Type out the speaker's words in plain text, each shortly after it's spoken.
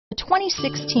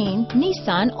2016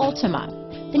 Nissan Altima.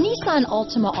 The Nissan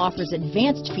Altima offers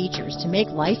advanced features to make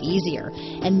life easier,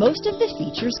 and most of the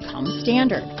features come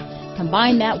standard.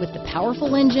 Combine that with the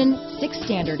powerful engine, 6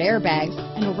 standard airbags,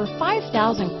 and over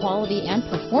 5,000 quality and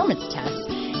performance tests,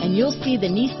 and you'll see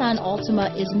the Nissan Altima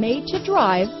is made to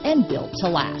drive and built to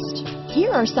last.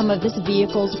 Here are some of this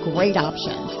vehicle's great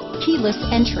options: keyless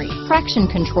entry, traction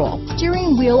control,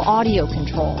 steering wheel audio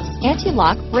controls,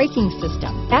 anti-lock braking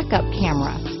system, backup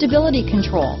camera, stability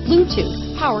control, Bluetooth,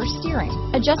 power steering,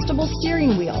 adjustable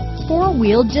steering wheel,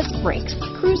 4-wheel disc brakes,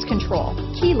 cruise control,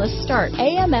 keyless start,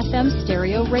 AM/FM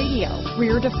stereo radio,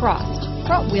 rear defrost,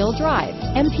 front wheel drive,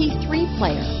 MP3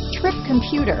 player, trip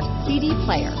computer, CD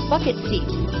player, bucket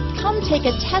seats. Come take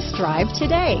a test drive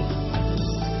today.